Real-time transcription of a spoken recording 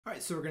All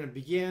right, so we're going to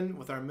begin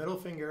with our middle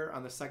finger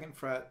on the 2nd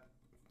fret,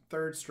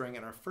 3rd string,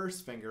 and our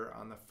first finger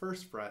on the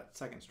 1st fret,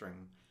 2nd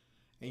string.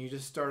 And you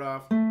just start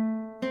off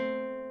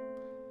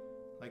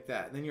like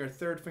that. And then your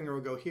 3rd finger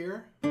will go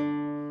here,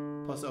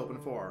 plus open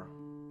 4.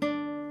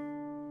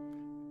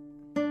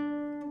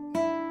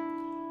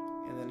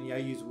 And then I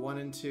use 1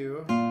 and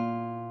 2.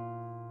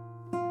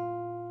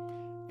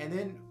 And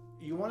then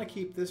you want to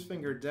keep this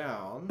finger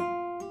down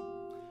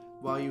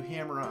while you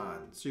hammer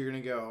on. So you're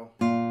going to go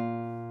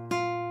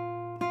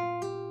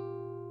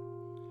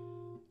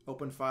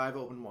open 5,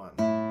 open 1.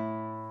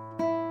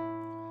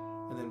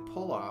 And then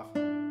pull off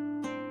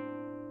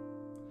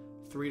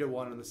 3 to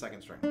 1 on the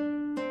 2nd string.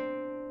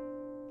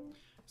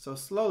 So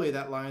slowly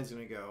that line's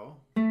going to go.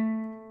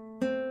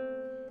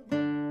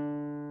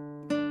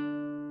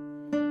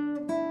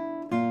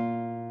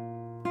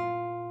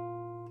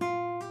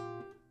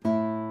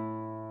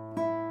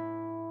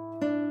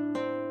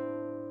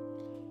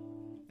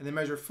 And then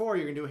measure 4,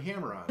 you're going to do a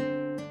hammer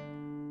on.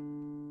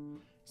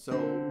 So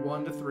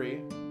 1 to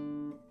 3.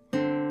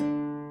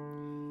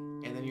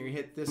 And then you're going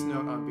to hit this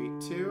note on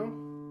beat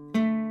 2.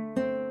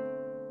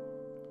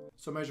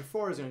 So measure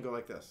 4 is going to go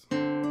like this.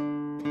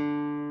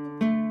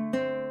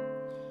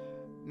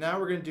 Now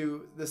we're going to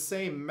do the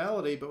same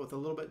melody but with a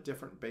little bit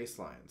different bass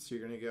line. So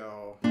you're going to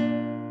go.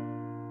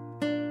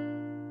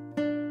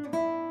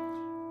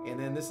 And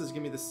then this is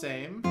going to be the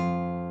same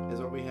as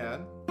what we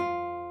had.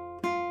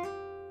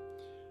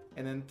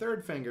 And then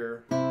 3rd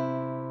finger,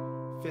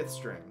 5th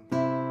string.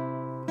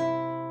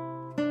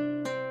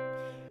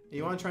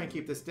 You want to try and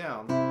keep this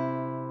down.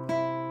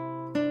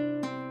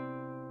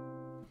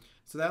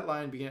 So that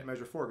line beginning at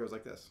measure 4 goes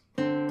like this.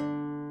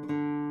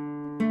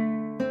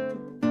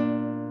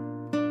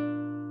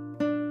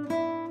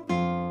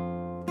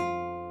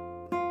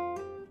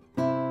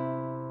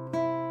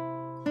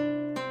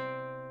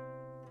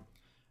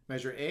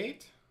 Measure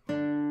 8.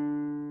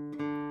 And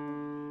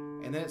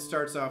then it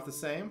starts off the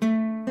same.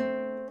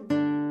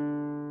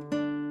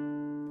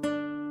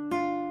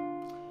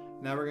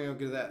 Now we're going to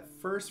go to that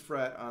 1st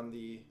fret on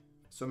the,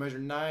 so measure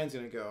 9 is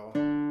going to go.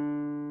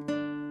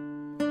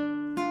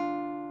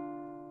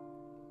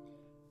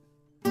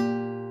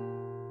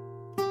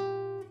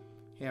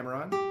 Hammer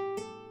on.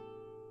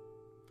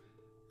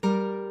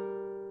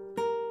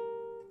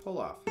 Pull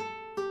off.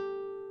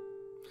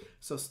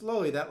 So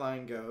slowly that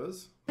line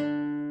goes.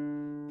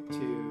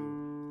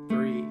 2,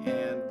 3,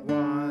 and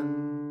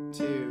 1,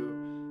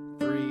 2,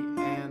 3,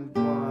 and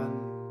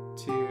 1,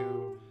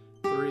 2,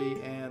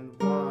 3, and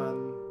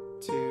 1,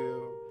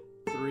 2,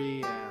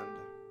 3, and.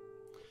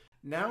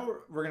 Now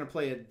we're going to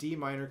play a D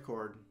minor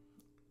chord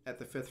at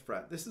the 5th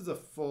fret. This is a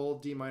full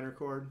D minor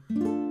chord.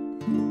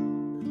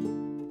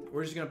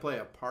 We're just going to play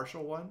a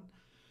partial one.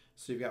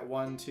 So you've got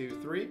 1,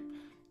 2, 3,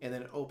 and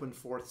then open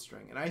 4th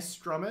string. And I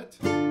strum it,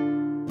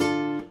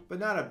 but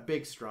not a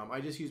big strum.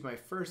 I just use my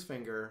 1st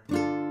finger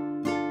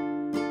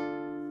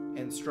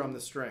and strum the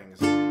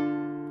strings.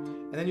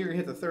 And then you're going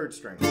to hit the 3rd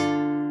string,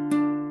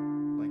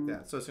 like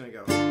that. So it's going to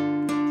go.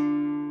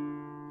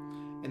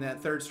 And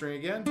that 3rd string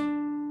again,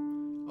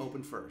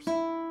 open 1st.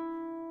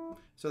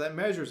 So that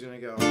measure is going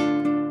to go.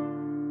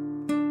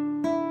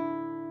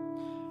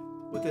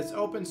 With this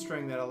open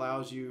string that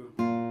allows you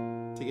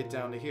to get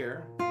down to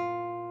here,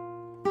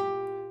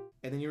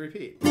 and then you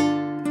repeat.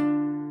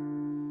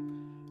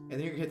 And then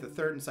you're going to hit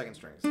the 3rd and 2nd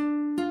strings.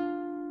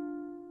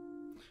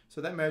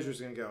 So that measure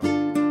is going to go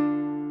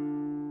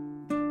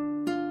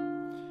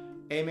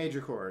A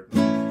major chord,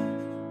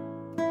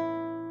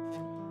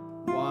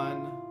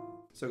 1,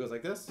 so it goes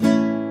like this.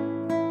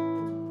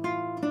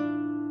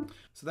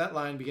 So that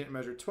line beginning at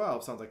measure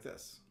 12 sounds like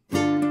this.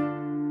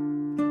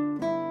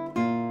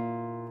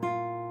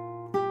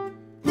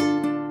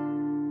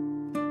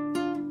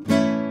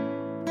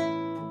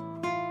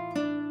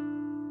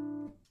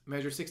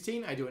 Measure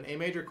 16, I do an A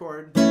major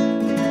chord,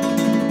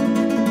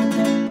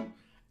 and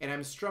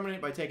I'm strumming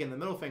it by taking the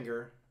middle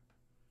finger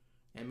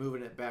and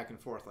moving it back and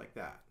forth like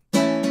that.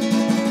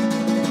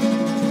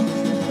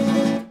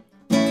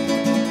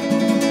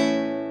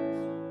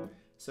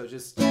 So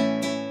just,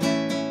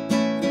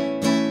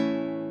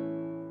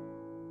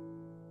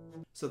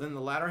 so then the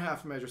latter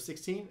half of measure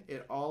 16,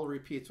 it all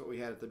repeats what we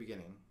had at the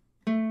beginning.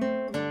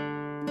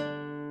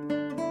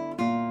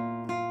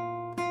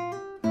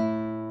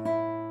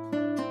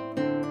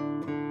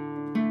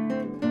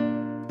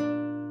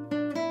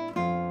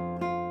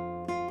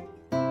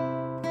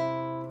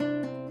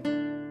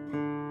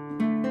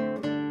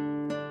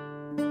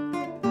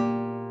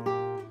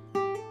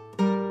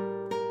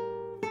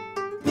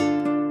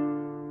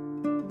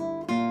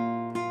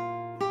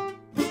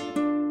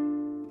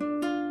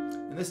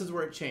 This is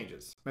where it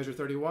changes. Measure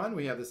 31,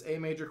 we have this A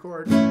major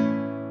chord,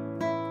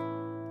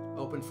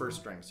 open 1st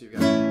string. So you've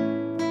got,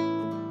 and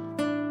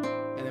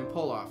then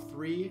pull off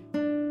 3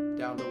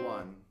 down to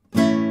 1.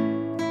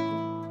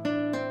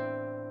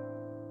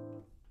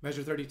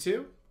 Measure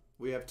 32,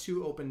 we have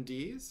 2 open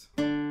Ds,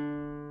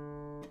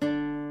 and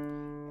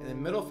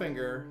then middle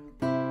finger,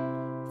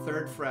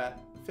 3rd fret,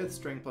 5th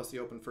string plus the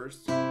open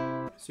 1st.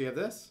 So you have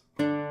this.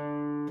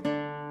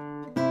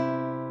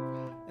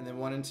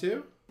 1 and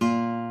 2.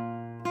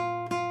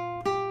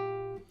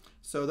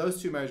 So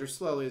those two measures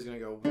slowly is going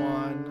to go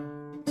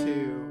 1, 2,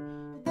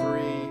 3,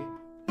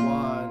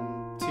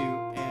 1, 2,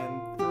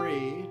 and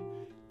 3.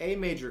 A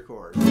major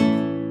chord.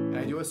 And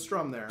I do a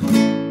strum there.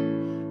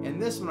 And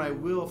this one I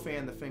will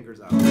fan the fingers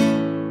out.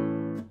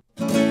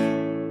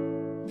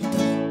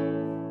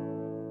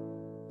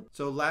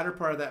 So latter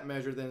part of that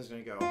measure then is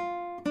going to go.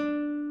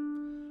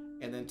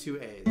 And then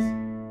 2 A's.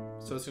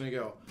 So it's going to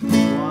go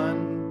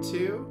 1,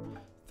 2,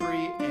 3,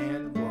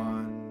 and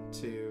 1,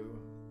 2,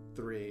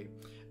 3.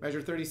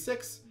 Measure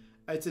 36,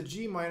 it's a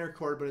G minor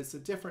chord, but it's a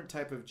different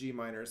type of G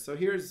minor. So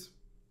here's,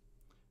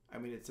 I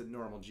mean, it's a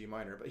normal G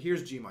minor, but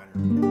here's G minor.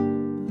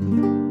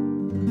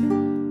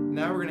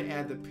 Now we're going to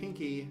add the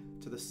pinky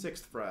to the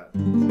 6th fret.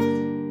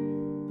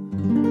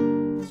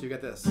 So you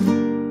got this.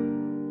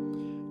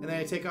 And then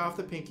I take off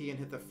the pinky and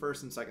hit the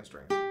 1st and 2nd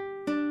string.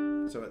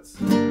 So it's...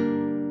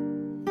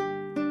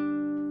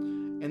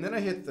 And then I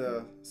hit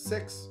the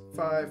 6,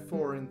 5,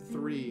 4, and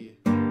 3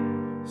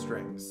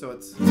 strings. So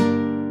it's...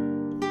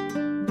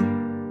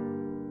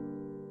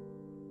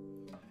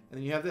 And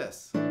then you have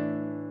this.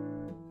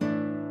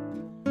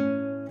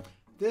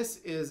 This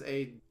is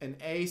an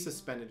A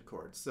suspended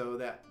chord. So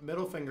that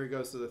middle finger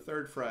goes to the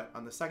 3rd fret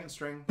on the 2nd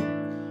string.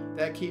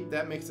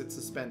 That makes it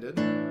suspended.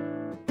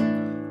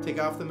 Take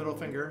off the middle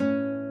finger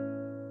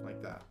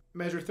like that.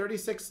 Measure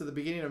 36 to the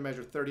beginning of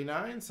measure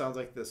 39 sounds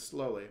like this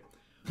slowly.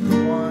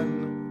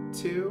 1,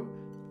 2,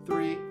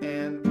 3,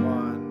 and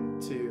 1,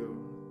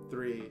 2,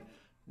 3.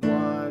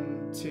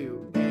 1,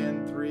 2,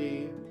 and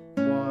 3,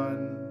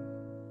 1.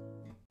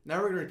 Now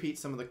we're going to repeat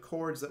some of the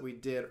chords that we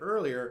did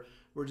earlier.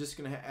 We're just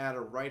going to add a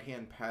right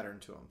hand pattern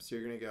to them. So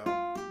you're going to go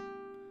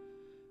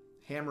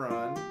hammer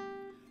on.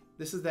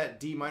 This is that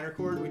D minor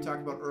chord we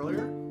talked about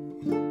earlier.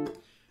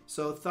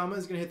 So thumb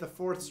is going to hit the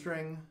 4th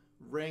string,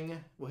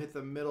 ring will hit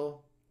the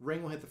middle,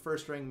 ring will hit the 1st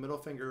string, middle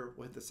finger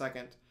will hit the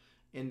 2nd,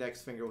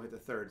 index finger will hit the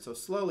 3rd. So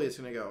slowly it's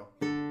going to go.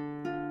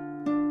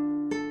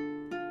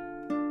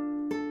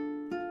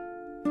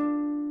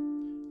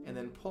 And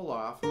then pull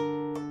off,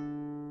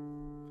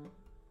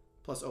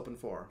 plus open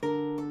 4.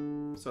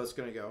 So it's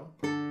going to go.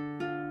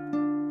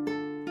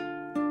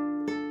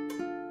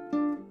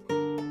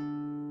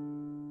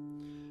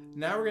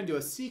 Now we're going to do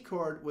a C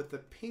chord with the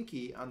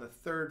pinky on the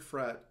 3rd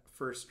fret,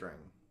 1st string.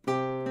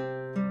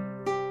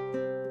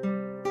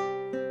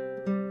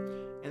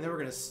 And then we're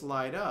going to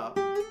slide up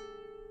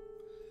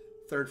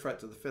 3rd fret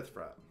to the 5th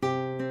fret.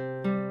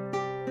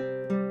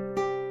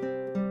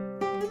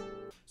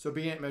 So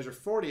beginning at measure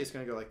 40, it's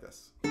going to go like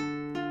this.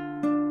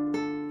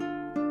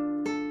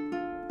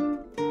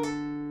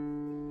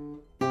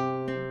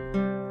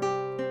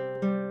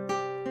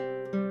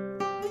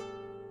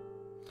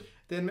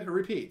 Then it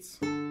repeats.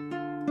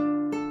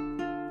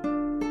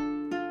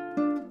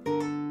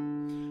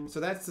 So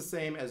that's the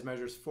same as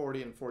measures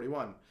 40 and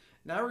 41.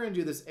 Now we're going to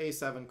do this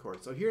A7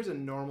 chord. So here's a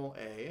normal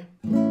A,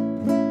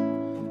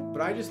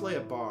 but I just lay a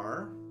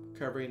bar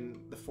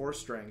covering the 4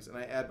 strings and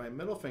I add my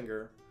middle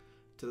finger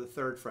to the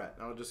 3rd fret.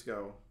 And I'll just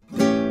go,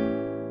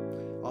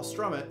 I'll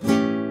strum it,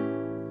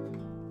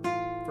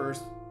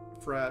 1st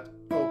fret,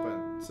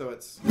 open. So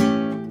it's,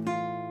 and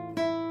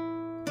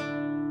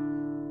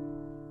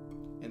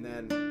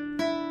then,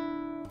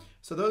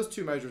 so those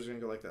two measures are going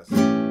to go like this.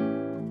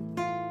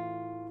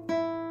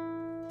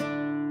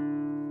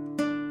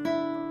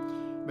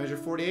 Measure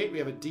 48, we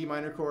have a D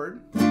minor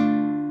chord.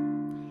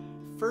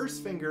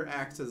 1st finger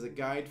acts as a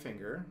guide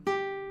finger,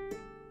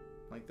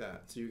 like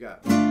that. So you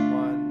got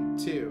 1,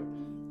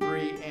 2,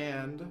 3,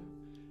 and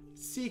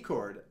C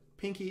chord.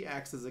 Pinky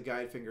acts as a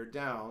guide finger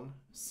down.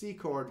 C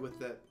chord with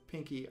the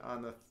pinky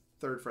on the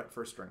 3rd fret,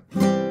 1st string.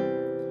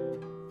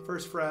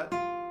 1st fret,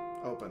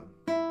 open.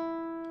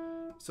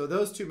 So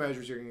those two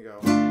measures you're going to go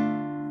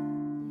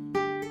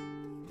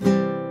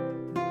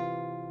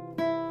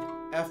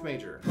F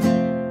major.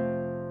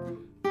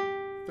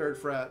 3rd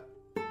fret,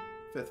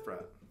 5th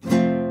fret.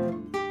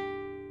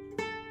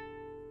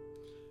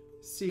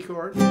 C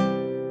chord,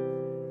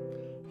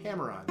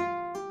 hammer on.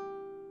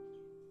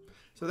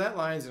 So that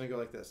line is going to go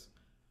like this.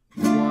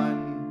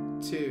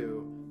 1,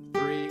 2,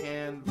 3,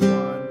 and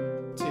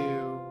 1,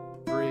 2,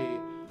 3.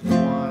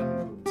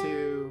 1,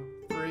 2,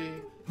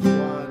 3.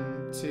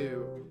 1,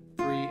 2,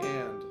 3,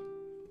 and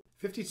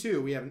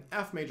 52, we have an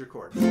F major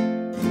chord.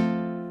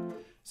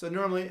 So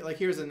normally, like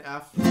here's an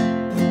F.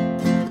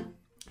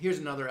 Here's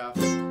another F,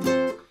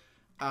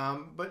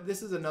 but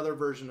this is another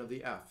version of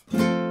the F.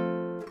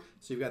 So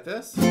you've got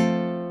this,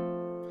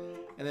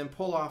 and then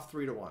pull off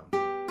 3 to 1.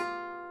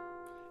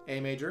 A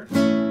major,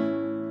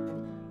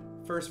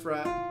 1st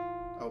fret,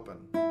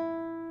 open.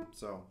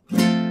 So.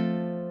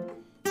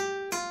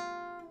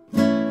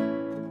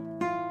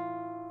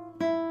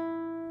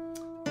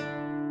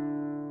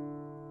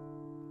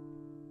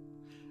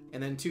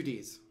 And then 2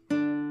 Ds.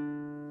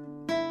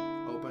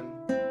 Open,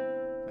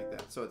 like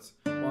that. So it's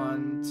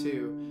 1,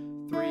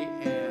 2, 3,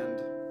 and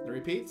it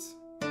repeats.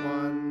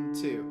 1,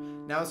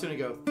 2. Now it's going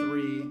to go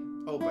 3,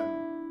 open.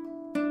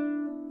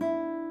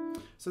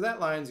 So that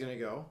line's going to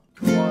go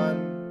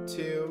 1,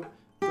 2,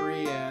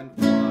 3, and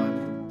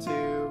 1,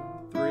 2,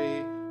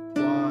 3,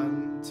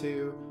 1,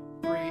 2,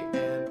 3,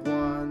 and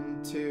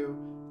 1, 2,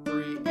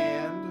 3,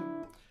 and.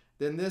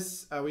 Then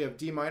this, we have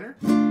D minor,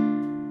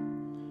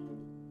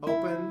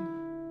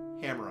 open,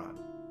 hammer on.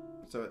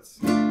 So it's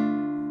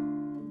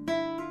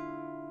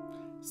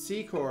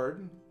C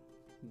chord,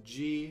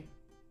 G,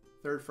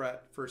 3rd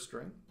fret, 1st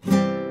string,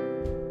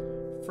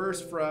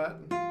 1st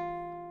fret,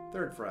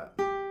 3rd fret.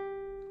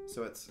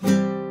 So it's.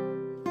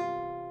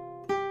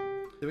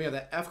 Then we have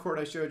that F chord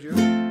I showed you.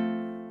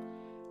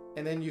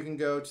 And then you can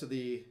go to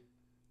the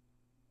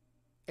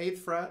 8th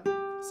fret,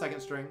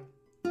 2nd string,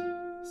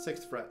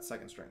 6th fret,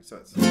 2nd string. So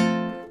it's.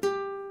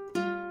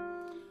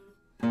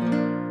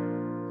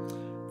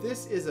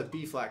 This is a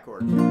B flat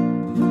chord.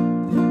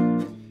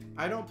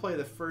 I don't play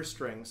the 1st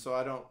string, so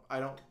I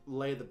don't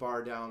lay the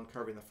bar down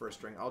covering the 1st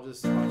string. I'll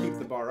keep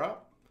the bar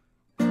up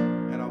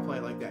and I'll play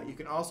it like that. You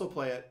can also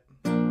play it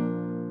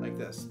like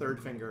this, 3rd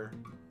finger.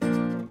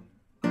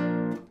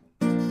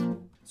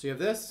 So you have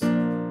this,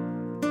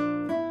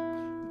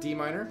 D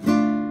minor,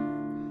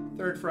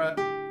 3rd fret,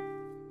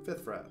 5th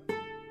fret.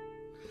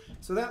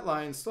 So that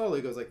line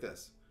slowly goes like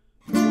this.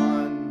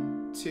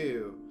 1,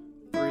 2,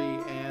 3,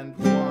 and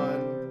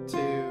 1,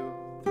 2,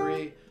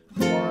 3,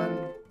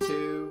 1,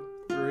 2,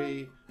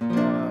 3,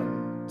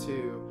 1,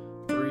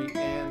 2, 3,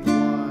 and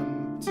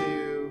 1,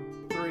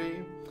 2,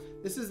 3.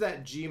 This is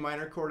that G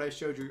minor chord I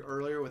showed you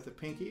earlier with the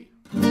pinky.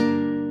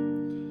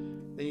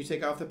 Then you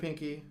take off the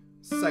pinky,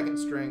 2nd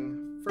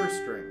string,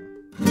 1st string,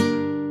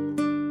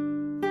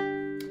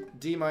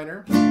 D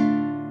minor,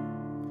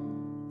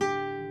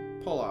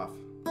 pull off.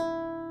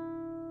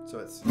 So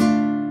it's,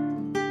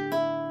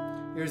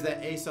 here's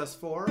that A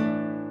sus4,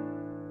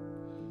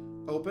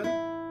 open,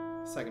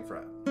 2nd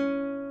fret.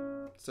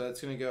 So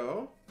it's going to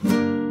go.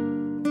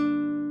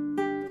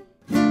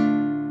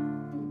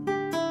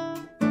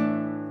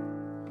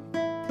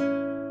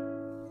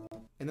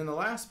 And then the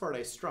last part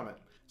I strum it.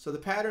 So the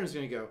pattern is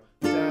going to go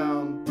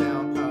down,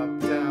 down, up,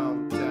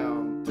 down,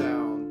 down,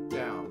 down,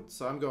 down.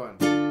 So I'm going.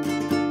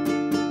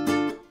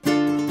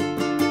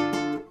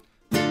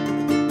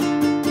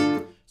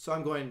 So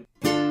I'm going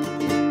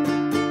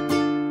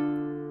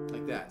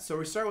like that. So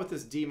we start with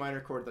this D minor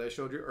chord that I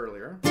showed you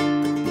earlier,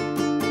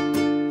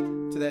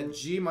 to that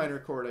G minor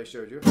chord I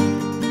showed you,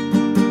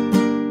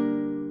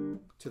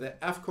 to the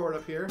F chord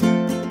up here,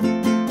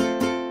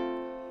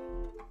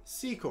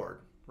 C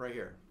chord right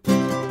here,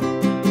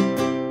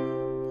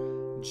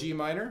 G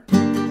minor,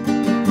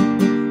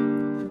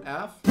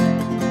 F,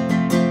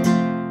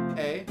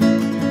 A,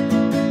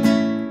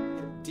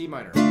 D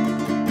minor.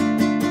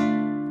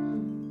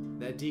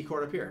 That D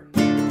chord up here.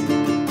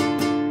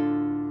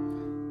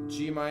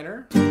 G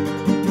minor,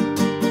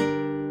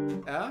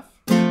 F,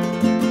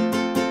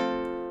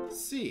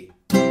 C,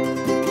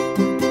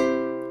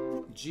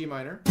 G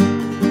minor,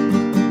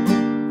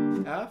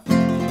 F,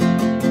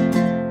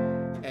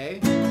 A,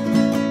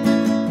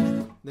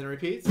 then it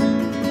repeats.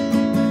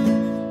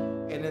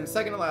 And then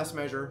second to last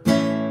measure,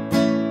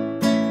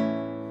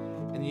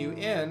 and you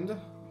end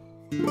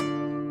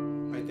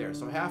right there.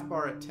 So half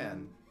bar at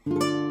 10.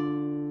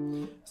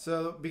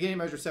 So beginning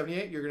measure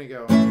 78, you're going to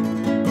go.